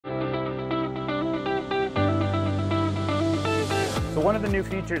one of the new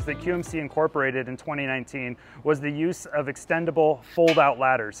features that QMC incorporated in 2019 was the use of extendable fold-out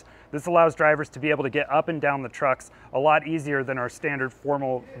ladders. This allows drivers to be able to get up and down the trucks a lot easier than our standard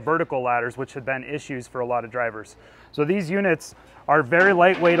formal vertical ladders, which had been issues for a lot of drivers. So these units are very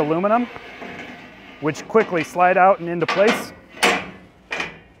lightweight aluminum, which quickly slide out and into place,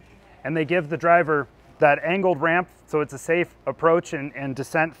 and they give the driver that angled ramp, so it's a safe approach and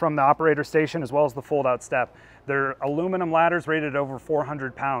descent from the operator station, as well as the fold-out step. They're aluminum ladders rated over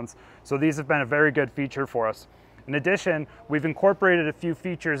 400 pounds, so these have been a very good feature for us. In addition, we've incorporated a few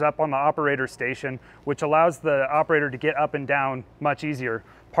features up on the operator station, which allows the operator to get up and down much easier.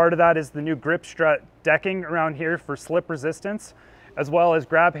 Part of that is the new grip strut decking around here for slip resistance, as well as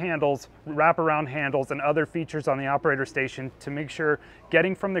grab handles, wraparound handles, and other features on the operator station to make sure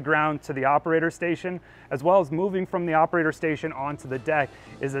getting from the ground to the operator station, as well as moving from the operator station onto the deck,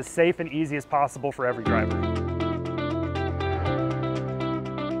 is as safe and easy as possible for every driver.